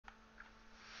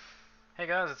Hey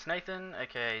guys, it's Nathan,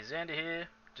 aka Xander here.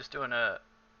 Just doing a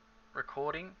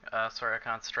recording. Sorry I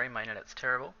can't stream, my internet's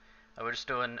terrible. We're just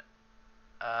doing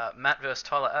Matt vs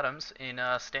Tyler Adams in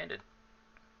Standard.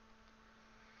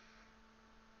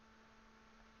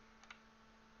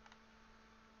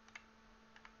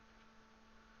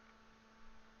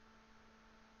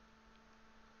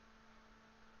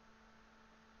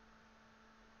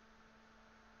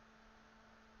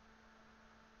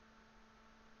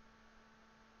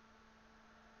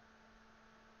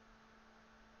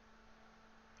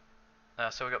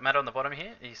 So we've got Matt on the bottom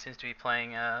here. He seems to be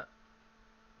playing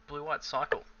Blue-White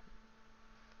Cycle.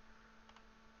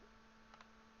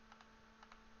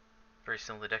 Very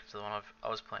similar deck to the one I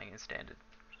was playing in Standard.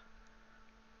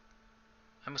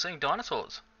 And we're seeing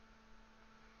Dinosaurs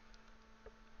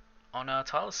on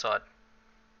Tyler's side.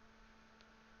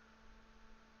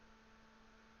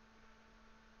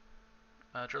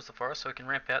 Draws the forest so we can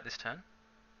ramp out this turn.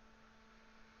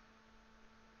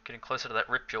 Getting closer to that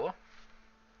Ripjaw.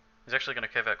 He's actually going to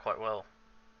curve out quite well.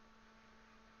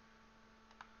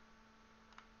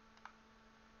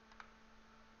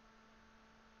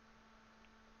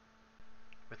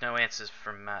 With no answers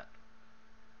from Matt.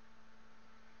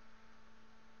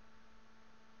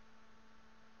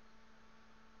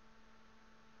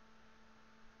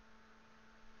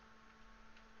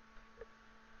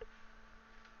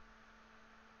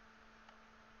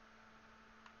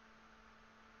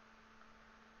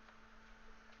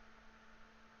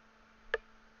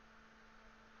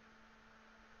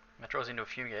 Matt draws into a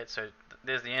Fumigate, so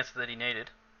there's the answer that he needed.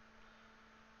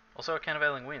 Also a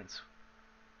Countervailing Winds.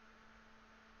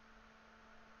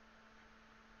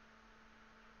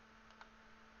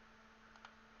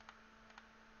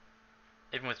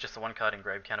 Even with just the one card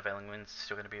engraved, Countervailing Winds is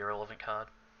still going to be a relevant card.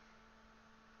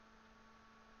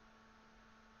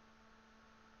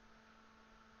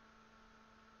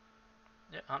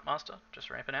 Yeah, Huntmaster, just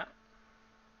ramping out.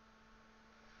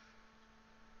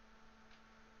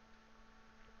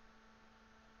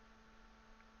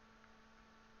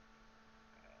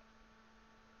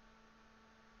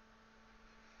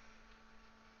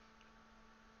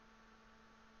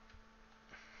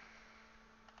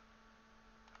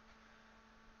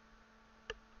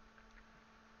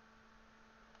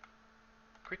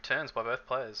 Quick turns by both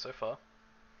players so far.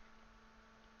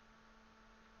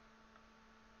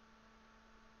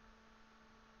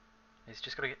 Matt's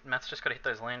just got to hit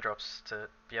those land drops to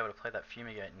be able to play that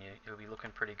Fumigate, and he'll be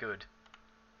looking pretty good.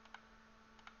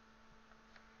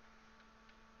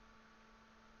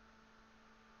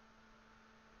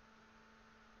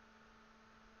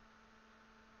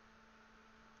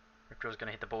 Ripjaw's going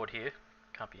to hit the board here.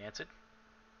 Can't be answered.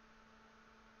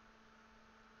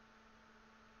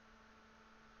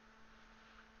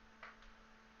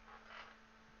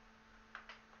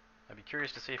 I'd be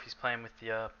curious to see if he's playing with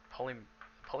the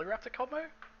Polyraptor combo.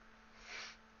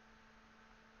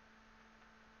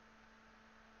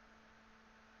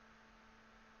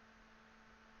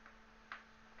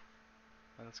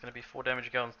 And it's going to be 4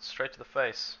 damage going straight to the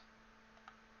face.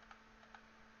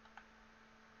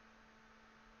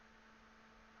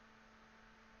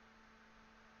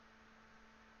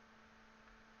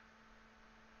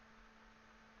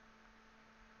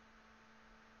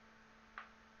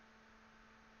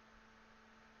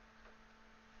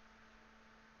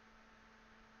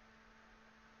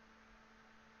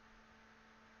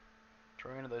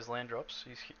 Drawing into those land drops.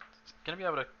 He's going to be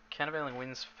able to Countervailing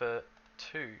Winds for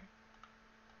 2.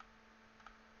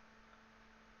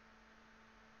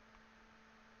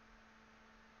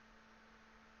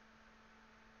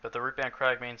 But the Rootbound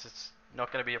Crag means it's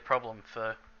not going to be a problem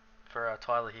for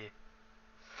Tyler here.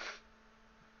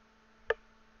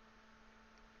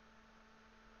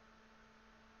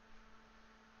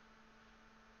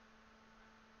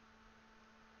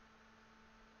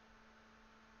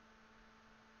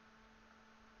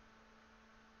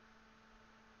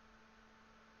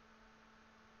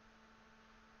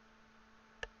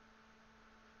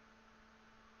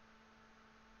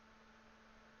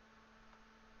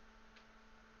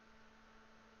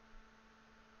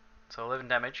 So 11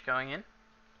 damage going in.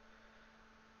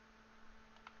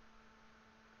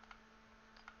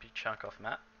 Big chunk off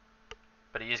Matt.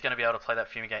 But he is going to be able to play that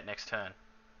Fumigate next turn.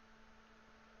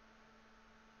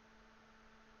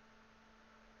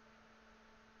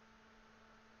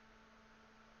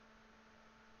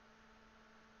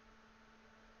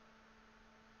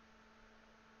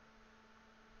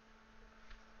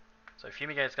 So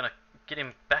Fumigate is going to get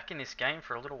him back in this game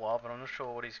for a little while, but I'm not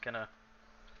sure what he's going to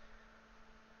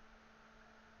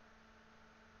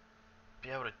be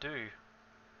able to do.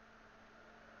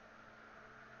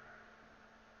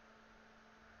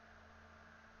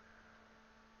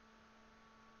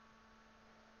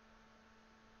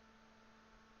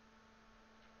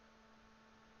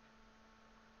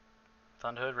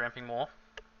 Thunderherd ramping more.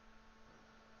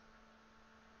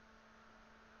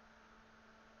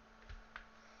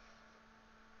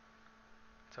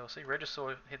 So we'll see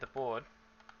Regisaur hit the board.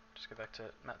 Just go back to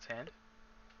Matt's hand.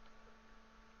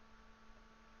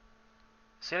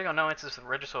 Sealing on no answers for the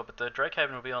Regisaur, but the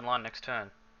Drakehaven will be online next turn.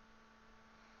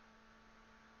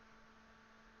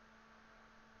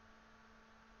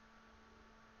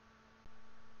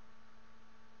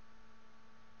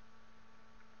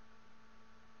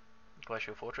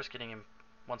 Glacial Fortress getting him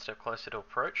one step closer to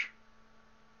approach.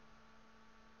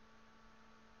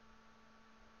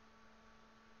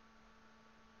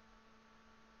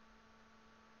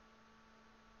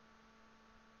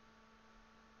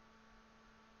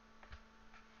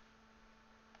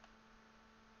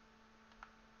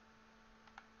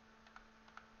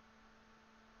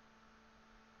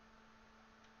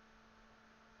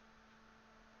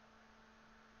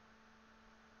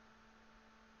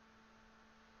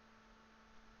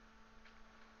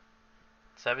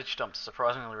 Savage Stomp's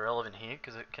surprisingly relevant here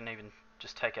because it can even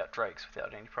just take out Drakes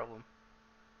without any problem.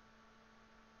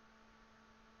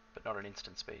 But not at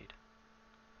instant speed.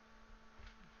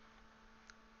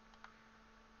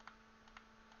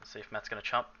 Let's see if Matt's going to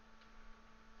chump.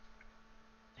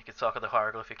 He could cycle the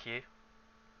hieroglyphic here.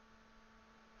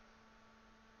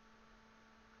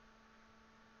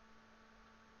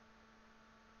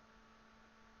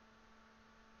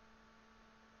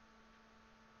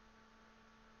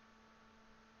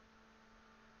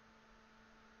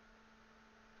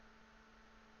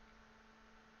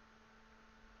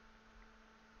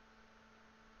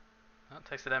 Oh,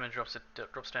 takes the damage, drops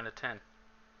down to 10.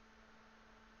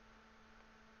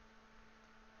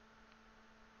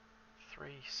 3,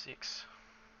 6.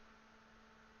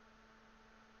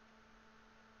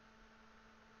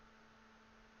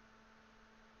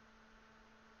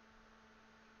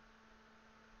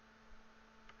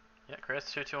 Yeah,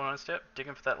 creates 2/2 on one step,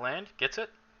 digging for that land, gets it.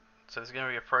 So there's going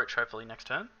to be approach hopefully next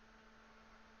turn.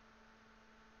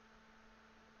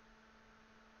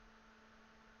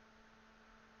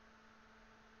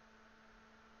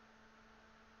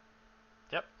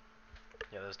 Yep.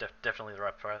 Yeah, that was definitely the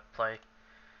right play.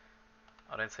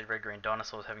 I don't see red-green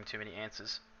dinosaurs having too many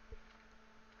answers.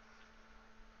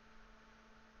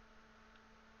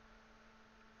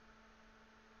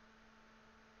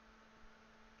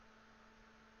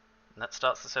 And that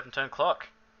starts the 7-turn clock.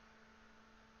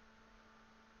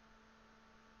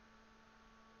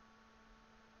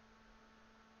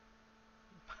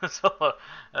 It's a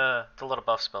lot of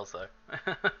buff spells though.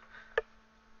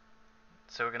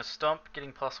 So we're going to stomp,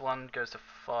 getting +1 goes to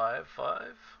 5,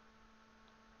 5.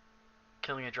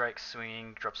 Killing a Drake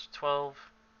swinging drops to 12.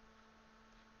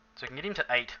 So we can get him to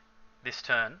 8 this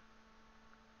turn.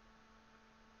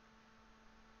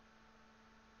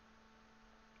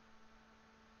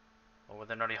 Or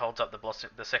whether or not he holds up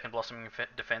the second Blossoming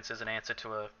Defense as an answer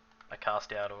to a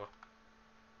cast out or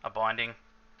a binding.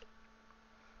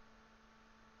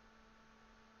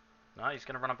 No, he's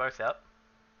going to run them both out.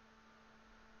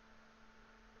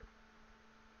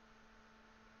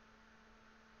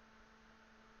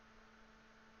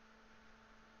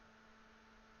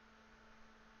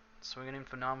 Swinging in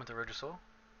for 9 with the Regisaur.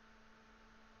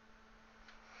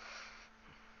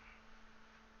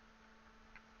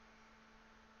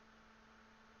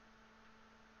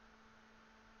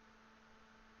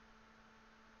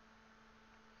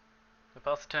 We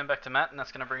pass the turn back to Matt, and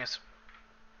that's going to bring us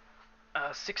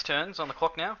 6 turns on the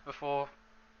clock now before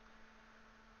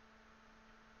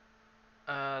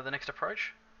the next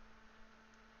approach.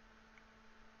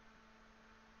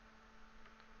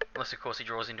 Unless, of course, he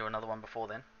draws into another one before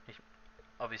then. He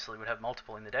obviously would have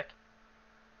multiple in the deck.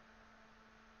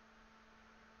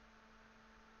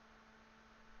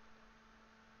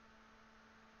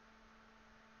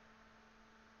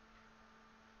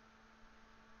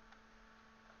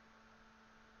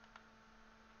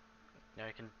 Now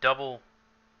you can double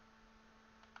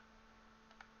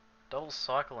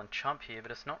cycle and chump here,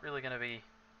 but it's not really going to be...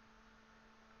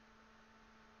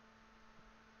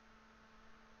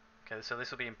 Okay, so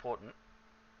this will be important.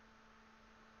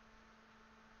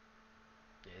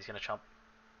 Yeah, he's going to chump.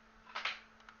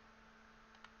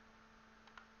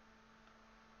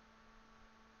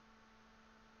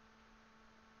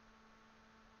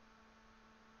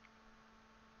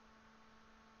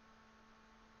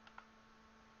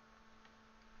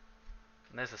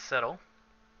 And there's a settle.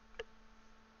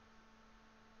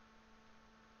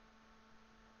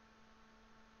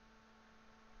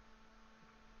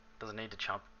 Doesn't need to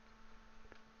chump.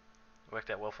 Worked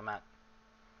out well for Matt.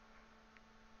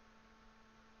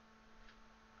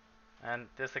 And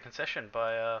there's the concession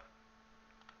by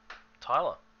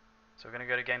Tyler. So we're going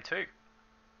to go to game 2.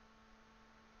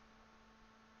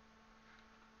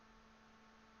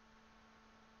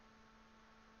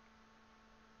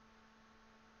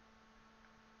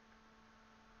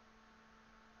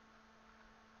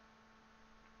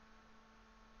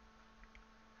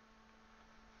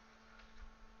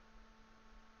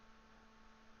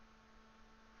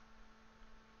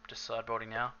 Just sideboarding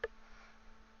now.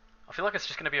 I feel like it's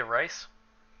just going to be a race,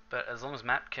 but as long as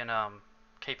Matt can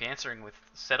keep answering with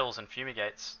settles and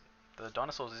fumigates, the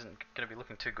Dinosaurs isn't going to be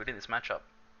looking too good in this matchup.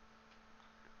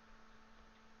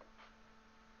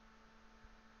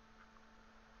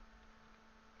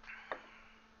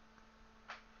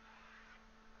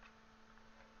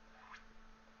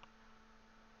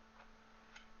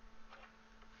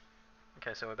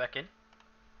 Okay, so we're back in.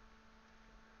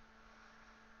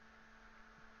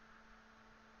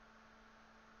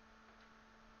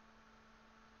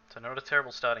 So not a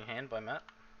terrible starting hand by Matt.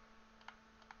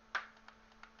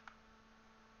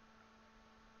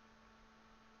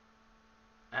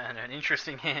 And an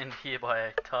interesting hand here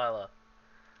by Tyler.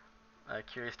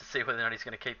 Curious to see whether or not he's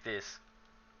going to keep this.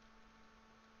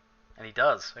 And he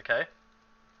does, okay.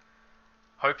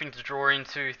 Hoping to draw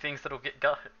into things that'll get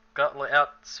Gutler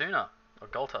out sooner. Or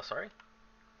Golta, sorry. It's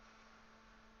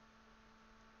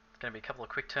going to be a couple of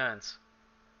quick turns.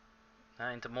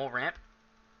 Into more ramp.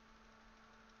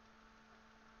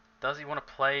 Does he want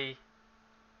to play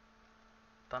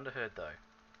Thunderherd though?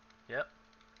 Yep.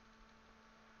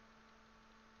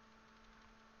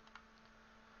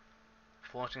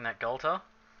 Flaunching that Golta.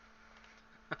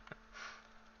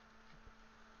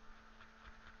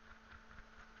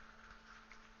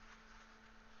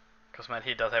 Cosmat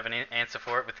here does have an answer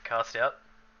for it with the cast out.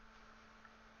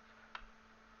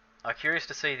 I'm curious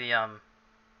to see the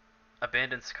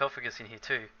Abandoned Sarcophagus in here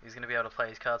too. He's going to be able to play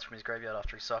his cards from his graveyard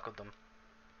after he cycled them.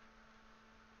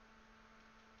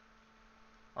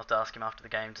 I'll have to ask him after the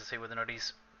game to see whether or not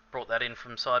he's brought that in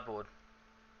from sideboard.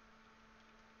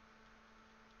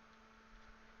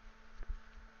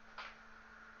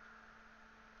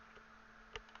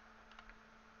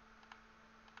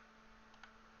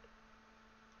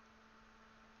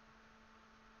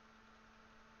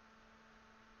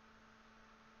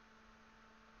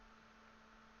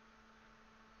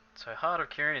 So Heart of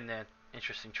Kieran in there,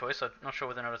 interesting choice. I'm not sure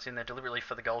whether or not it's in there deliberately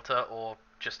for the Golta or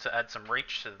just to add some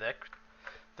reach to the deck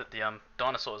that the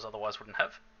Dinosaurs otherwise wouldn't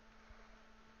have.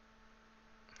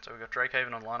 So we've got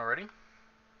Drakehaven online already.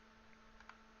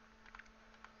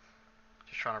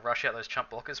 Just trying to rush out those chump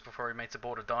blockers before he meets a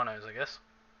board of dinos, I guess.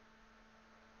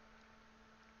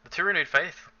 The 2 Renewed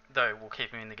Faith, though, will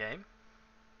keep him in the game,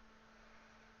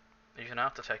 even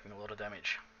after taking a lot of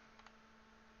damage.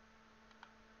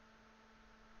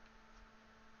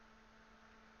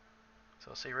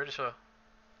 So I'll see Regisaur,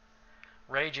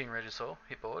 Raging Regisaur,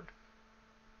 hit board.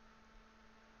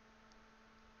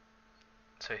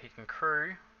 So he can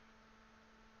crew,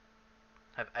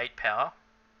 have 8 power,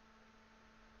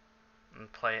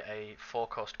 and play a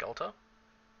 4-cost Golta.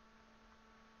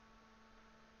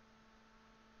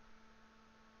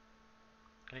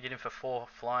 Gonna get him for 4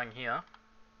 flying here.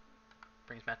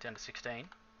 Brings Matt down to 16.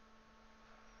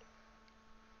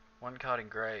 1 card in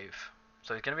grave.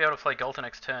 So he's going to be able to play Golta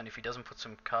next turn if he doesn't put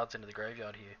some cards into the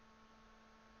graveyard here.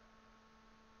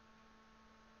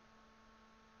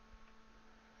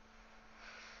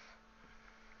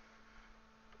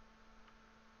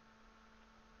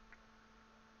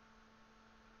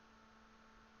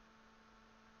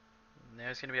 Now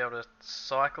he's going to be able to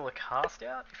cycle a cast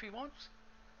out if he wants.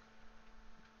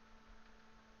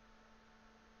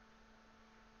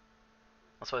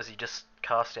 I suppose he just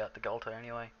cast out the Golta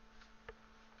anyway.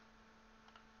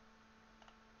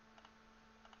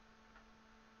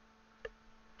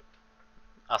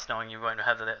 Us knowing you won't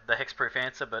have the hexproof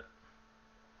answer, but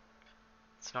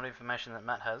it's not information that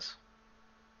Matt has.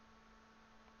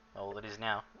 Well, it is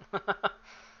now.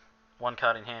 1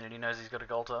 card in hand and he knows he's got a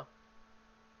Golta.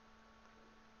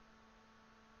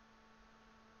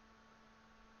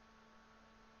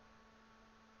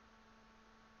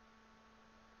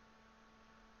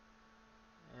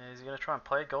 Is he going to try and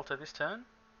play Golta this turn?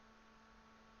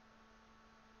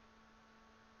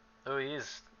 Oh, he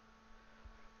is.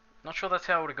 Not sure that's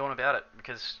how I would have gone about it,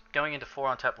 because going into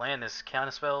 4 untapped land, there's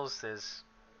counter spells, there's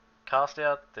cast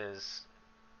out, there's...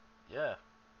 yeah.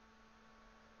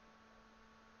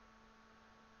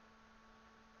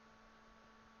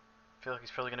 I feel like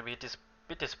he's probably going to be a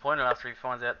bit disappointed after he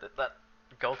finds out that that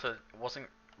Golta wasn't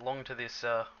long to this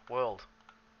world.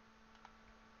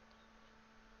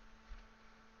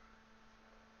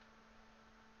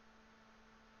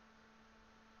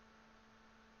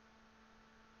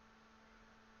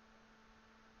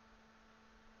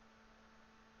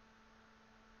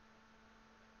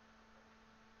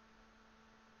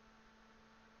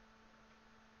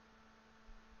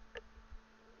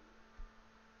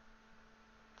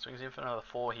 Swings in for another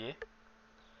 4 here.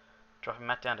 Dropping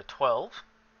Matt down to 12.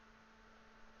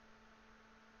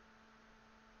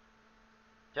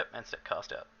 Yep, and step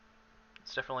cast out.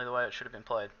 It's definitely the way it should have been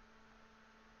played.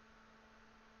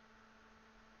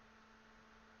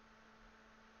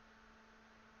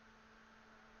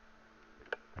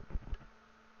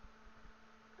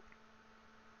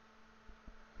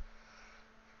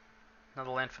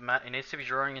 Another land for Matt. He needs to be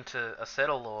drawing into a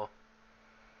settle or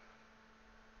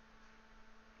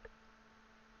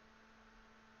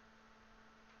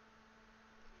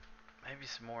maybe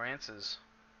some more answers.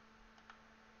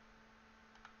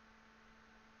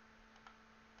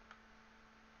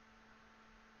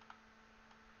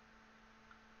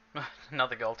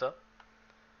 Another Golter.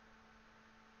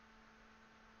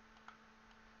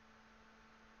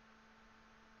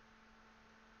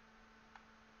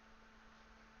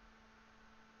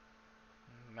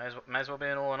 May as well be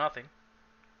an all or nothing.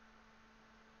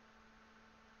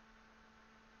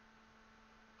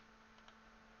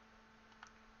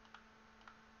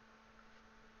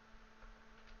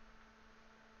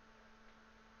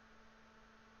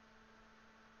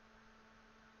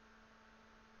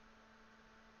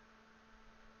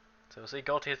 So we'll see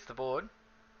Golter hits the board.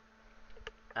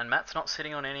 And Matt's not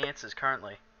sitting on any answers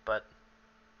currently, but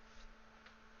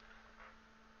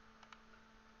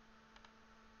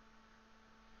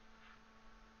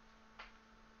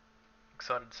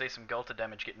excited to see some Golter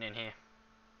damage getting in here.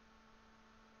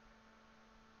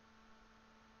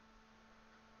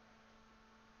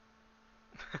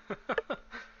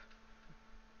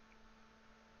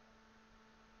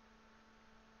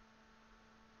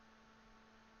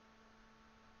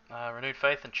 Renewed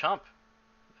Faith and Chump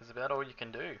is about all you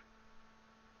can do.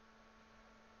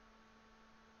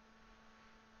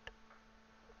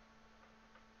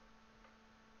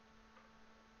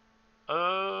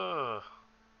 Oh.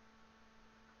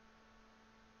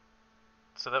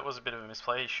 So that was a bit of a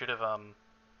misplay. He should have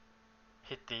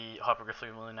hit the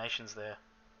Hyperglyphic Illuminations there.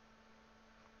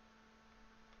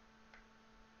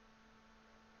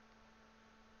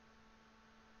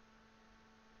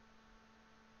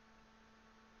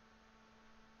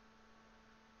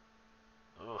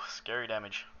 Ooh, scary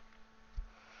damage.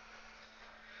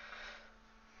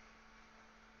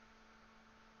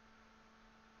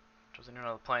 Draws into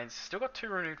another Plains. Still got 2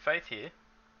 Renewed Faith here.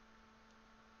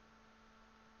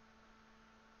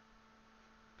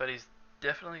 But he's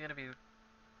definitely going to be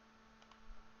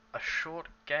a short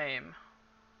game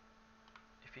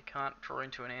if he can't draw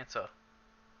into an answer.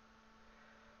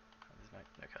 There's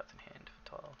no cards in hand for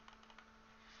Tyler.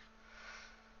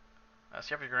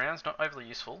 Scavenge Grounds, not overly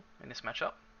useful in this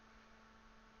matchup.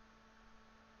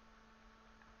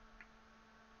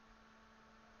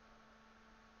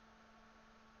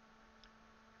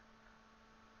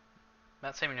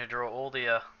 Matt seeming to draw all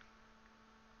the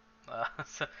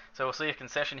so we'll see a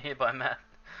concession here by Matt.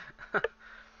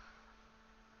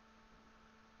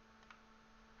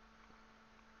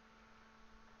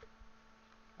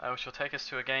 Which will take us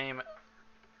to a game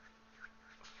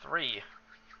 3.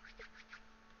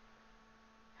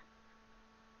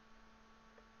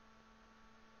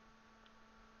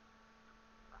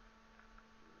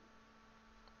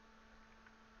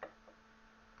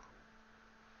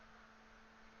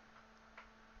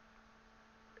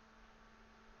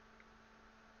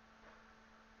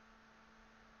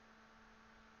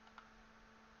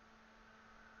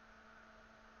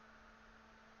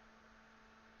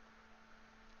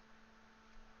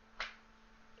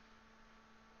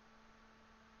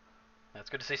 It's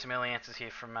good to see some early answers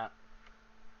here from Matt.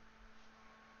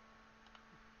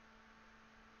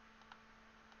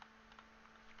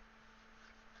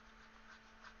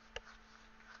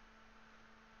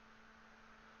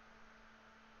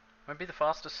 Won't be the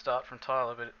fastest start from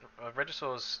Tyler, but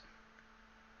Regisaur's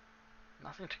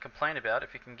nothing to complain about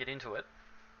if you can get into it.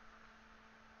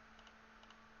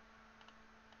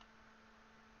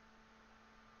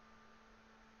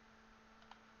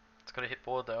 It's got a hit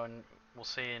board though, and we'll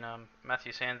see in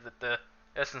Matthew's hand that the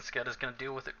Essence Scout is going to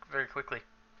deal with it very quickly.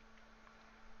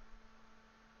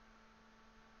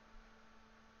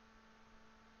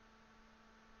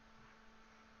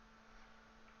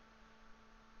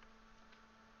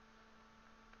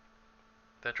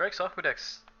 The Drake Cycle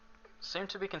decks seem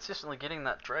to be consistently getting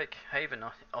that Drake Haven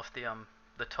off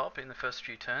the top in the first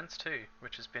few turns too,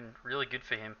 which has been really good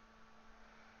for him.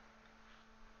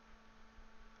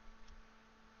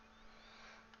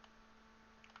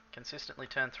 Consistently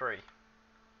turn 3.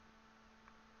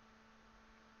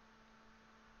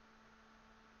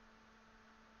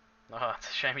 Oh, it's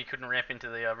a shame he couldn't ramp into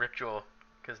the Ripjaw,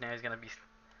 because now he's going to be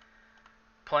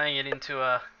playing it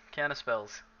into counter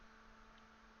spells.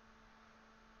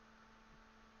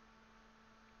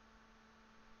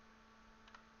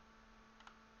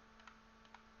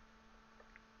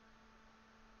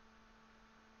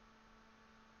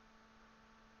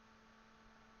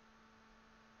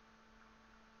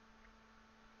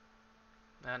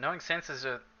 Knowing senses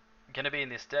are going to be in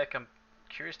this deck, I'm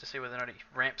curious to see whether or not he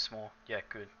ramps more. Yeah,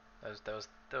 good. That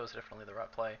was definitely the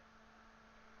right play.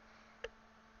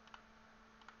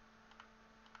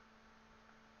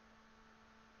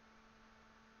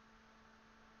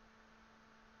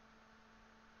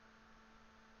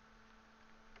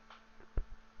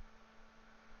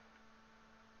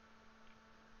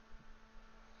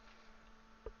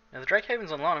 Now the Drake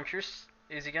Haven's online. I'm curious,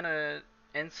 is he going to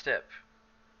end step?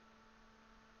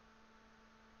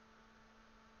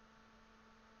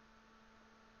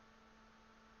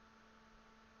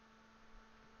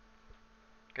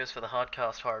 Goes for the hard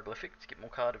cast hieroglyphic to get more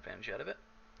card advantage out of it.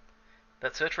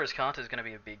 That search for his counter is going to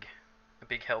be a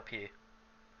big help here,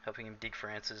 helping him dig for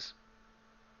answers.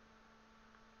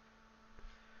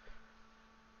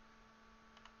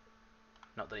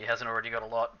 Not that he hasn't already got a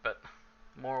lot, but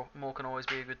more can always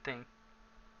be a good thing.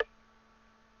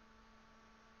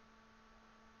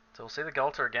 So we'll see the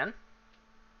Gulter again.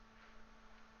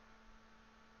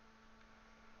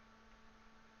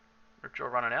 Ripjaw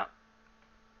running out.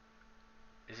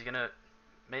 Is he going to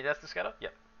meet Essence Scatter?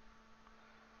 Yep.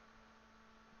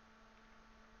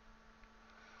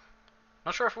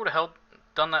 Not sure if we would have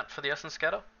done that for the Essence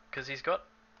Scatter, because he's got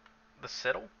the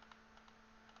Settle.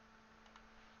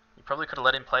 You probably could have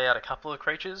let him play out a couple of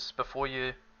creatures before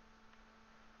you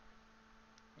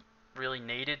really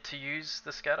needed to use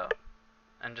the Scatter,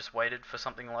 and just waited for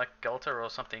something like Gulter or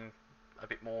something a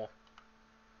bit more,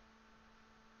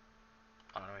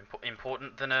 I don't know,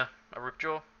 important than a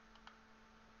Ripjaw.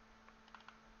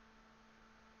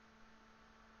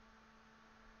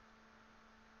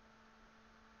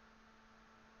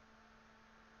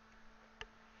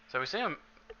 So we see on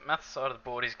Math's side of the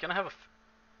board, he's going to have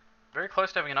very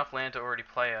close to having enough land to already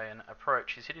play an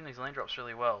approach. He's hitting these land drops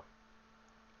really well.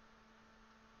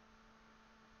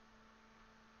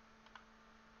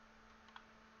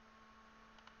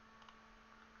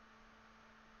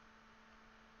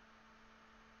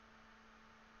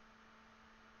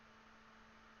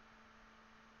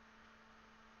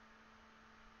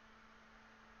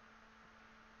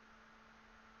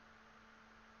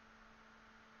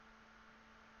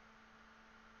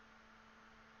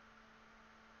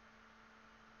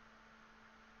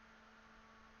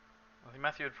 I think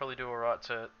Matthew would probably do alright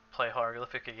to play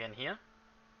Hieroglyphic again here.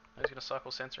 He's going to cycle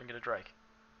Sensor and get a Drake.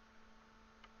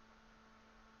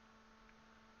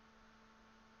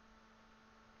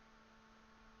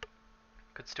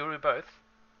 Could still do both.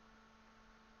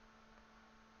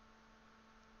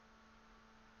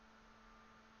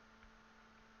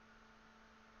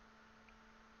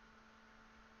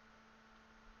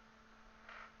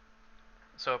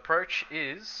 So approach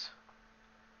is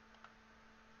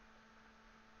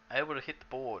able to hit the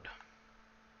board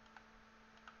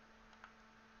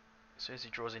as soon as he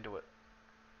draws into it.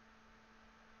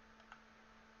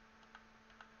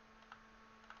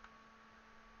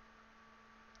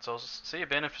 So I'll see a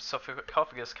benefit of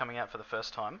Sarcophagus coming out for the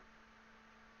first time,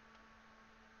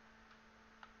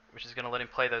 which is going to let him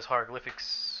play those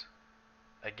hieroglyphics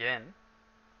again.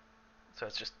 So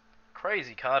it's just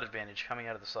crazy card advantage coming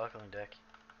out of the cycling deck.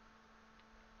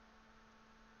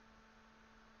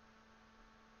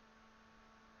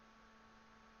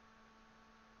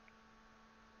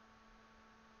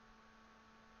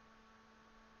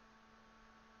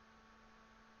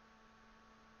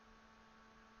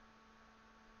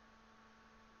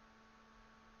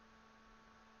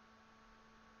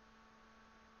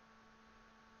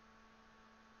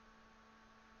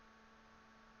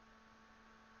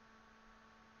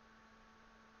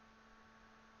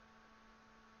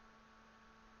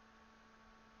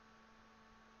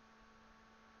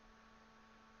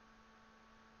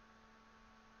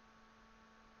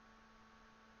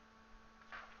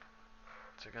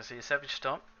 So we're going to see a Savage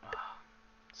Stomp. Oh,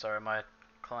 sorry, my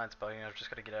client's bugging. I've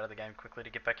just got to get out of the game quickly to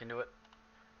get back into it.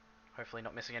 Hopefully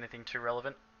not missing anything too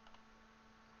relevant.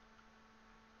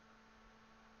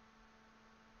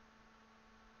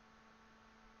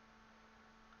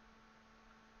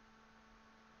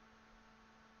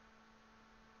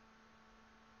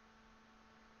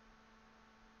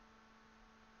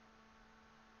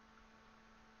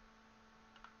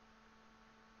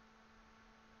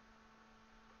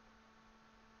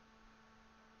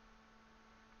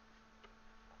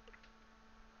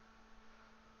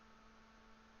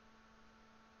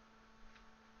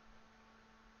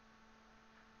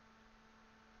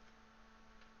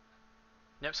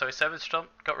 Yep, so he Savage Stomp,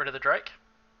 got rid of the Drake.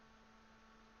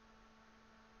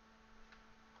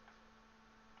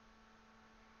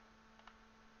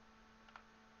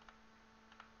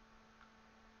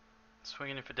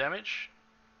 Swinging in for damage.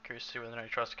 Curious to see whether or not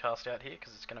he tries to cast out here,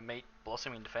 because it's going to meet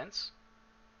Blossoming Defense.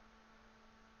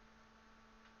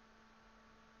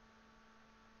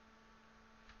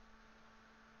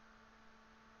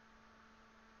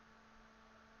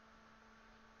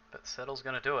 but Settle's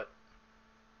going to do it.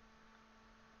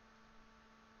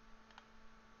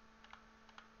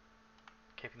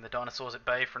 Keeping the Dinosaurs at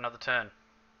bay for another turn.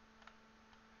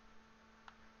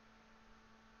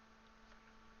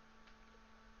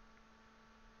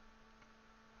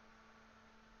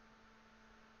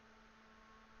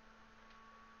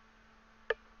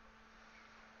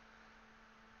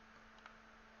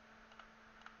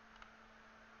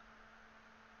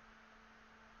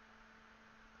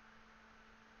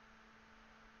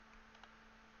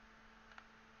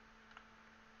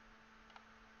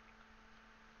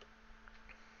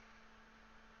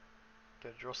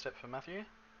 Get a draw step for Matthew.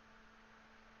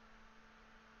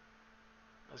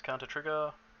 As counter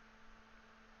trigger.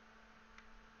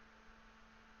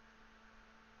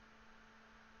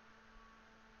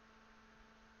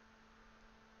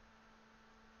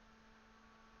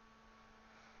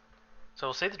 So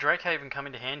we'll see the Drakehaven come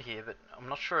into hand here, but I'm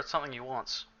not sure it's something he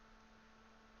wants.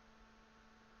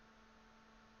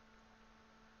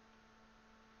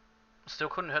 Still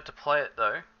couldn't hurt to play it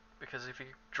though, because if he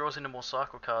draws into more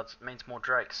cycle cards, it means more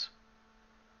Drakes.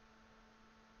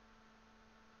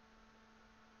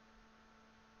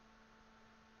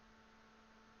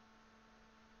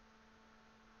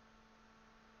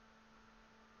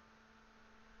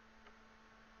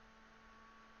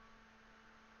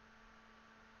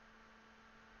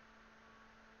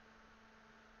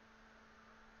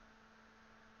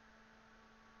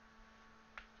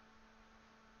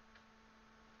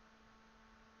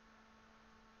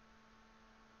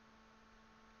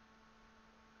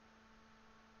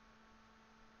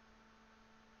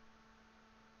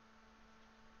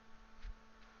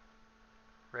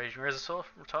 Raging Resosaur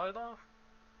retired off.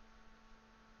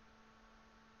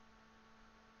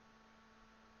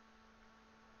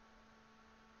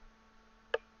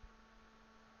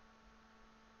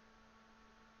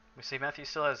 We see Matthew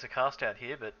still has the cast out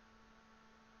here, but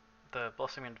the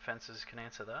Blossoming Defences can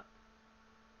answer that.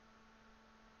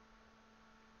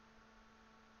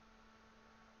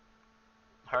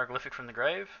 Hieroglyphic from the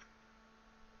grave.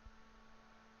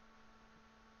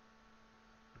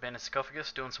 Abandoned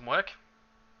Sarcophagus doing some work.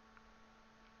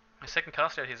 My second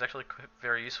cast out here is actually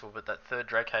very useful, but that third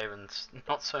Drakehaven's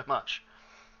not so much.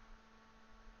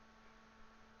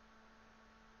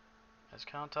 As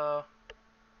counter.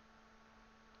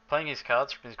 Playing his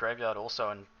cards from his graveyard also,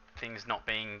 and things not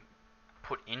being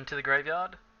put into the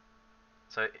graveyard.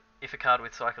 So if a card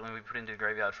with cycling would be put into the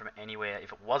graveyard from anywhere,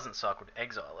 if it wasn't cycled,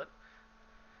 exile it.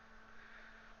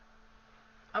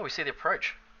 Oh, we see the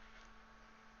approach.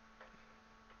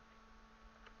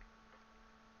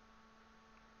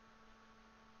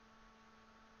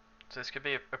 So this could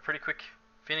be a pretty quick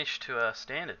finish to a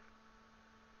standard.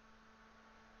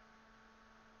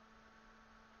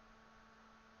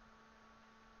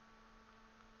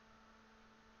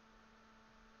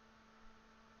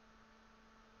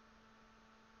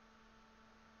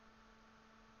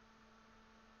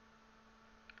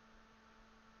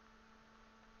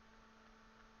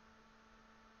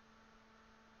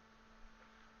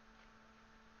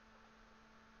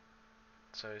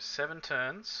 So 7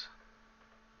 turns.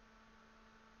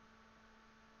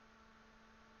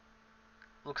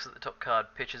 Looks at the top card,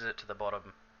 pitches it to the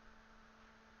bottom.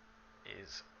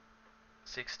 Is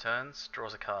 6 turns,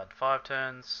 draws a card. 5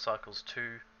 turns, cycles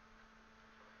 2.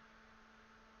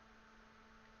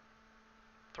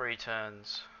 3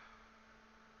 turns.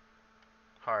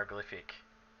 Hieroglyphic.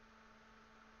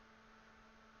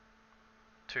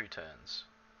 2 turns.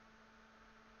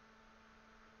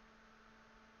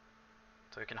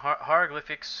 So we can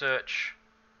hieroglyphic, search,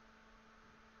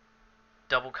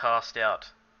 double cast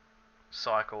out,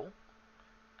 cycle,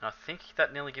 and I think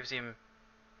that nearly gives him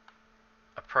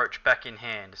approach back in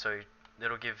hand, so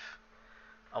it'll give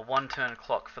a 1 turn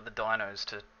clock for the dinos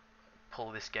to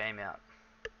pull this game out.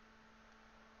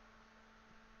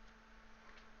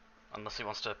 Unless he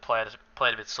wants to play it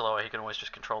a bit slower, he can always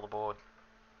just control the board.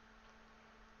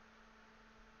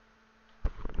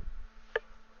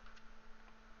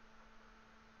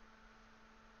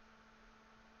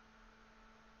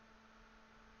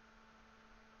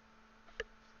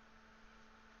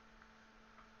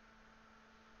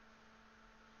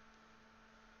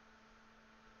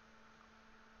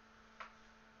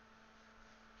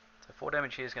 So 4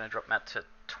 damage here is going to drop Matt to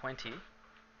 20.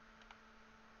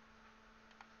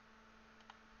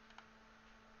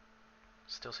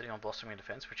 Still sitting on Blossoming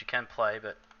Defense, which he can play,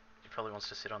 but he probably wants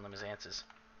to sit on them as answers.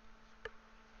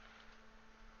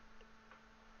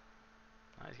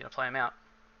 No, he's going to play him out.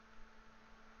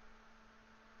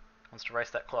 Wants to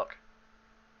race that clock.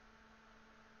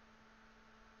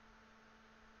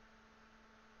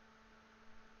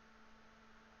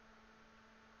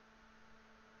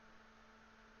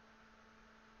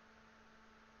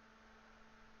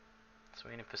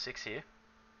 Swinging him for 6 here.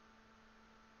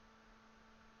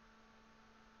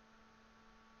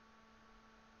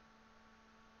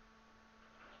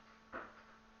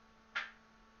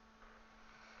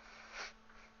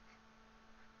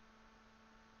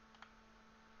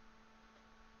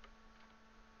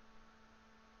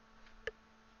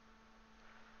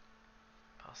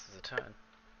 Passes a turn.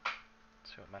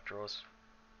 See what Matt draws.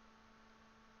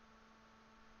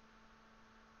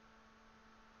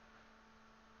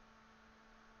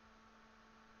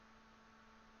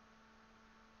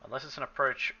 Unless it's an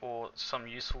approach or some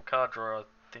useful card draw, I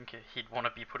think he'd want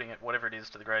to be putting it, whatever it is,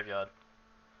 to the graveyard.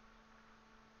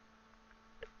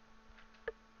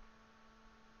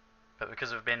 But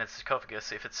because of Banded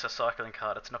Sarcophagus, if it's a cycling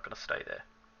card, it's not going to stay there.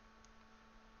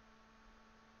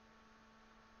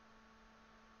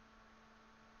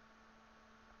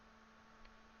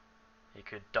 He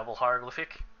could double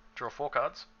Hieroglyphic, draw 4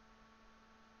 cards.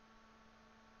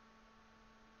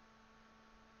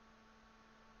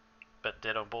 But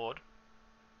dead on board.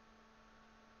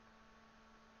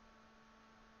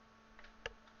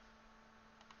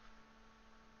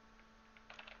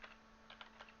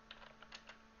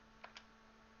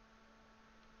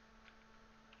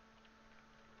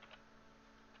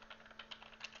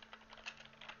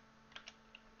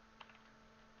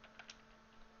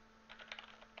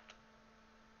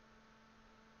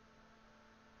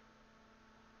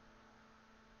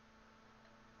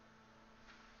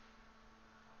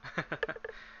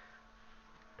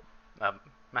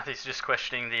 Matthew's just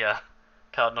questioning the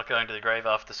card not going to the grave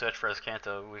after Search for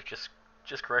Azcanta. We've just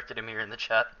corrected him here in the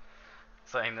chat,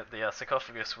 saying that the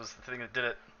sarcophagus was the thing that did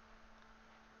it.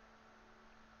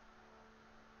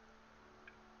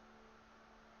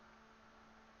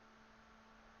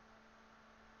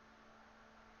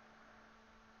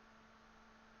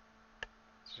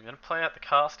 So we're going to play out the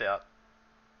cast out.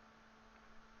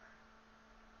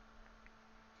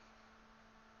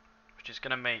 Which is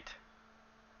going to meet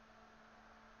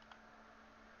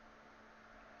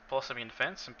Blossoming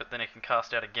Defense, but then it can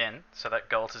cast out again, so that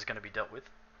Galt is going to be dealt with.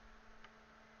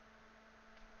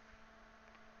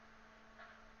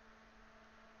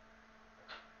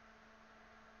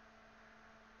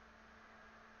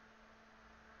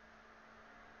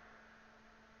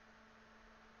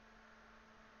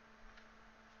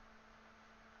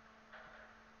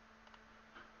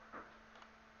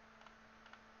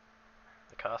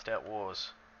 The cast out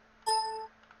wars.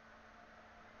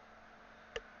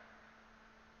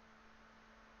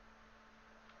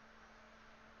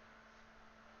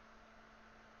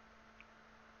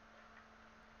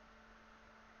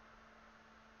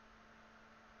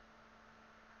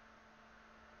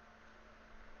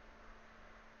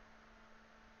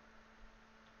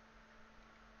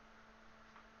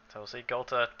 So we'll see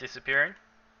Golta disappearing.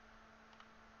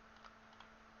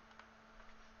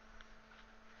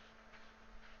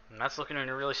 And that's looking in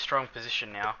a really strong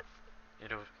position now.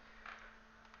 It'll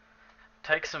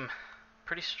take some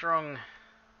pretty strong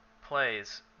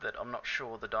plays that I'm not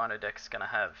sure the Dino deck's going to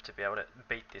have to be able to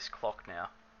beat this clock now.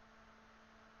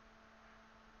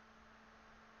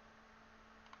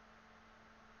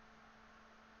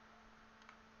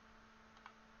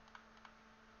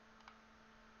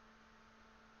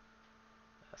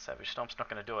 Savage Stomp's not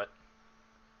going to do it.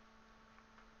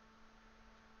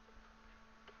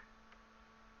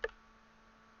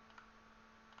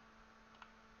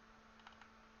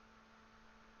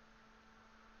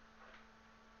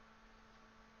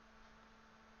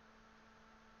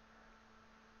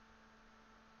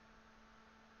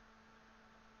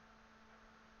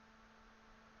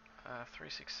 Uh,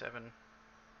 3, 6, 7.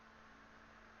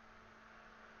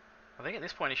 I think at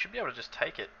this point he should be able to just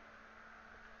take it.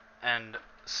 And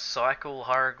cycle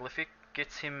Hieroglyphic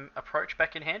gets him approach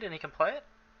back in hand and he can play it.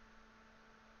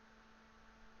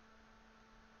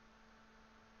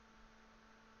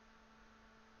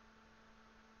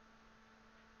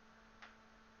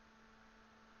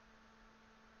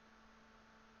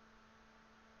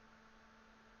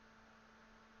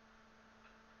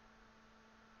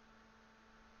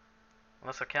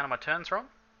 Unless I counter my turns wrong.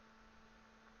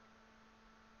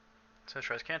 Search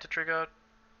Raise Counter trigger,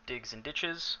 digs and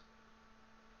ditches.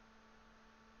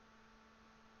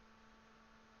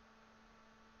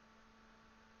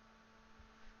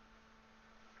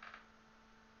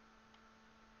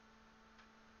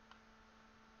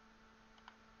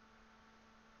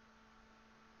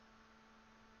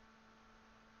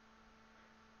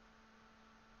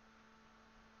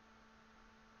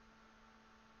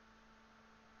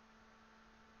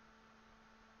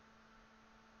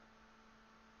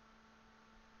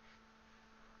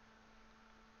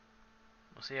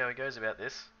 We'll see how he goes about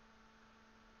this.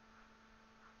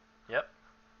 Yep.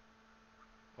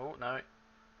 Oh, no.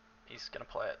 He's going to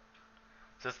play it.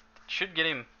 So this should get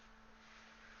him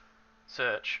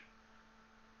search.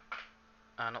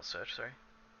 Not search, sorry.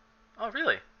 Oh,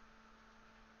 really?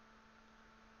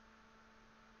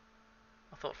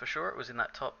 I thought for sure it was in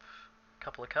that top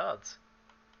couple of cards.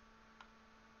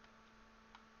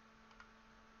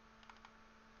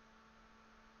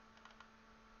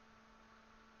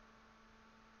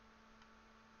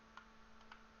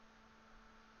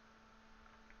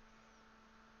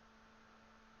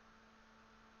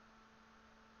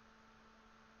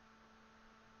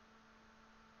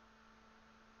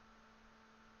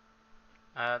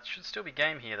 It should still be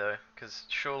game here though, because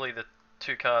surely the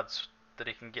two cards that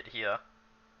he can get here.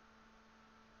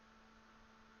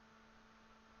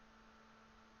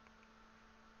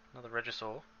 Another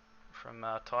Regisaur from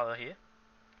Tyler here.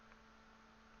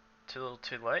 Too little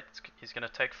too late. He's going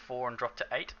to take 4 and drop to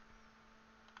 8.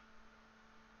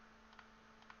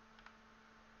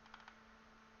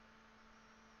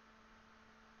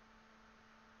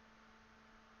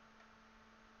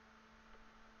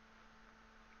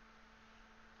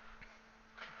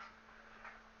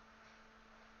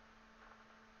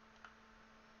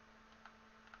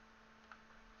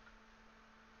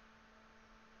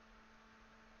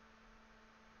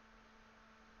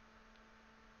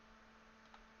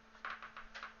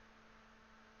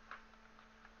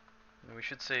 And we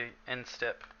should see end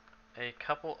step a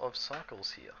couple of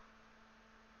cycles here.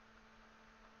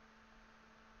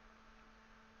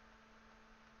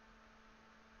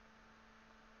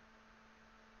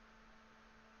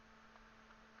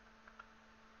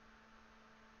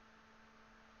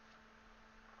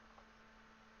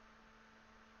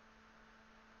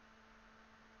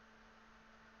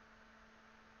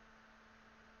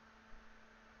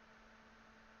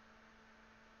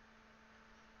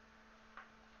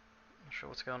 Not sure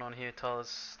what's going on here.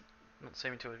 Tyler's not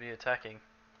seeming to be attacking.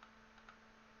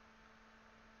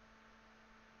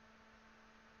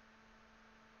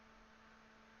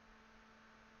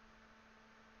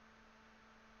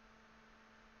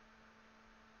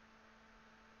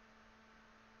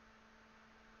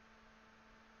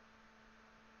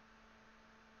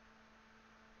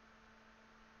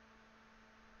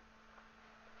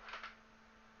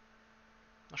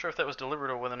 Not sure if that was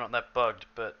deliberate or whether or not that bugged,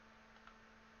 but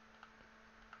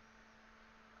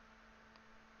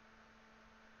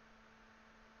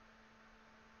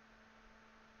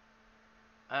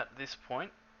at this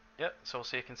point, yep, so we'll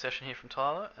see a concession here from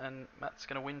Tyler, and Matt's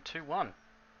going to win 2-1.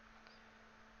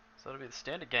 So that'll be the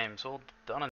standard games all done and